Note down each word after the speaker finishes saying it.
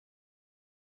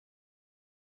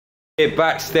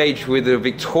Backstage with the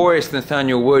victorious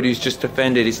Nathaniel Wood, who's just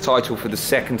defended his title for the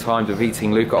second time,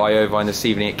 defeating Luca Iovine this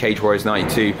evening at Cage Warriors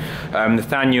 92.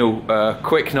 Nathaniel,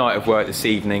 quick night of work this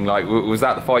evening. Like, was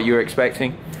that the fight you were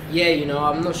expecting? Yeah, you know,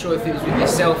 I'm not sure if it was with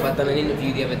yourself. I'd done an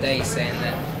interview the other day saying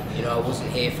that, you know, I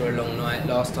wasn't here for a long night.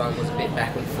 Last time was a bit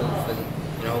back and forth,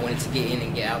 and you know, I wanted to get in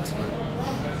and get out tonight.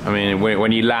 I mean,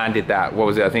 when you landed that, what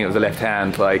was it? I think it was a left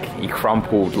hand. Like, he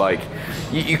crumpled. Like,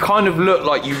 you kind of looked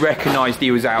like you recognised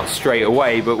he was out straight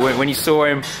away. But when you saw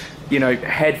him, you know,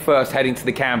 head first heading to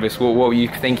the canvas, what were you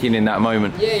thinking in that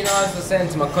moment? Yeah, you know, as I was saying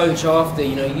to my coach after,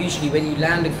 you know, usually when you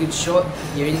land a good shot,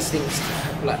 your instincts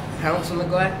like pounce on the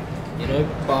guy, you know.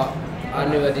 But I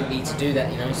knew I didn't need to do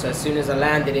that, you know. So as soon as I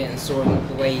landed it and saw him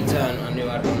the way he turned, I knew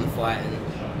I'd won the fight. And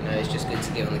you know, it's just good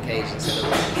to get on the cage and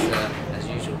celebrate as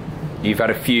usual. You've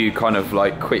had a few kind of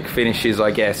like quick finishes,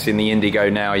 I guess, in the Indigo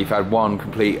now. You've had one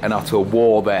complete and utter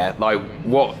war there. Like,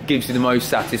 what gives you the most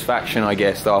satisfaction, I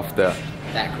guess, after?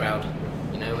 That crowd.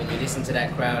 You know, when you listen to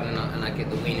that crowd and I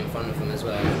get the win in front of them as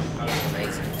well, it's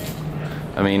amazing.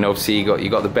 I mean, obviously you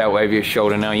got the belt over your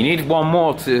shoulder now. You need one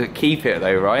more to keep it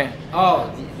though, right?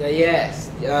 Oh, yes.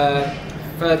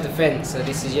 Third defence, so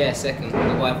this is, second.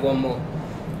 I'll have one more.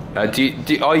 Are you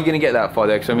going to get that fight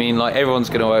though? Because I mean, like, everyone's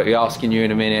going to be asking you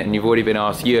in a minute, and you've already been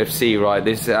asked. UFC, right?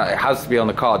 This it has to be on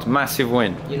the cards. Massive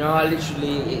win. You know,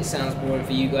 it sounds boring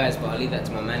for you guys, but I leave that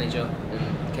to my manager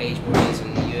and Cage Warriors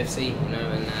and the UFC. You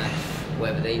know, and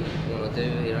whatever they want to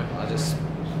do, you know, I just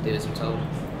do as I'm told.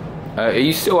 Are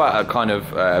you still at a kind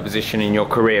of position in your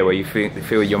career where you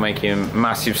feel you're making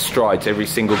massive strides every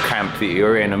single camp that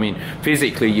you're in? I mean,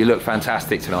 physically you look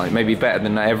fantastic tonight, maybe better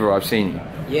than ever I've seen you.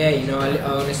 Yeah, you know, I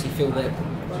honestly feel that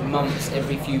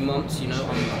every few months, you know,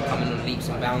 I'm coming on leaps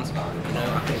and bounds. You know,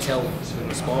 I can tell with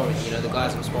my sparring, you know, the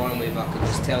guys I'm sparring with, I can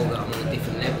just tell that I'm on a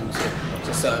different level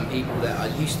to certain people that I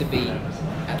used to be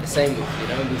at the same with, you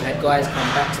know. We've had guys come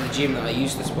back to the gym that I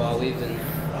used to spar with, and,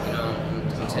 you know,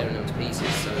 I'm tearing them to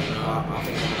pieces. So, you know, I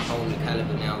think I'm on a whole new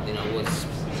calibre now than I was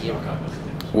a year ago.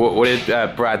 What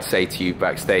did Brad say to you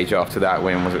backstage after that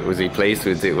win? Was he pleased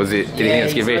with it? Did he think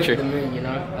it's give it a the moon, you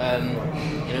know.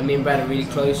 You know, me and Brad are really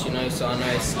close, you know, so I know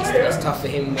it's tough for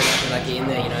him when I get in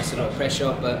there, you know, it's a lot of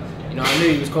pressure, but, you know, I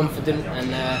knew he was confident, and,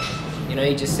 you know,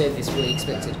 he just said this is what he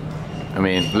expected. I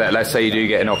mean, let's say you do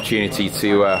get an opportunity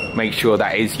to make sure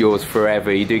that is yours forever.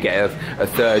 You do get a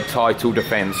third title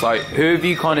defence. Like, who have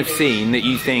you kind of seen that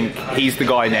you think he's the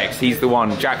guy next? He's the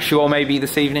one. Jack Shaw maybe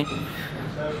this evening?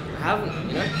 I haven't,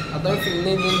 you know. I don't think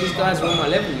any of these guys are on my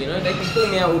level, you know. They can call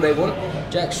me out all they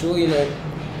want. Jack Shaw, you know,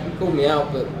 he called me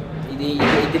out, but he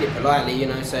did it politely, you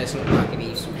know, so it's not like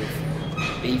any sort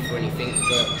of beef or anything,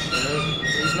 but, you know,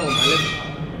 he's not on my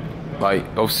level. Like,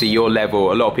 obviously your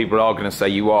level, a lot of people are going to say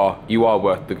you are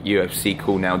worth the UFC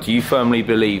call now. Do you firmly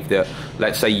believe that,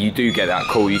 let's say you do get that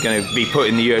call, you're going to be put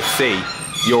in the UFC,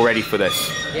 you're ready for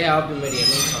this? Yeah, I've been ready a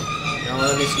long time. You know,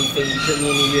 I honestly think you put me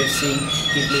in the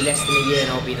UFC, give me less than a year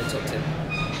and I'll be in the top 10.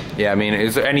 Yeah, I mean,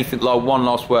 is there anything, like one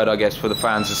last word, I guess, for the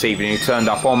fans this evening who turned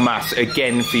up en masse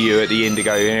again for you at the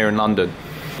Indigo here in London?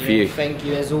 Thank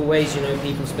you, as always, you know,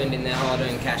 people spending their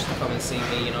hard-earned cash to come and see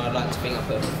me, you know, I'd like to think I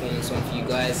put a performance on for you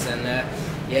guys, and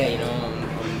yeah, you know,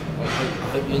 I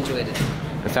hope you enjoyed it.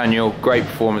 Nathaniel, great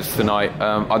performance tonight.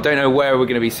 I don't know where we're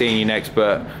going to be seeing you next,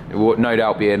 but it will no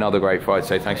doubt be another great fight,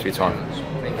 so thanks for your time.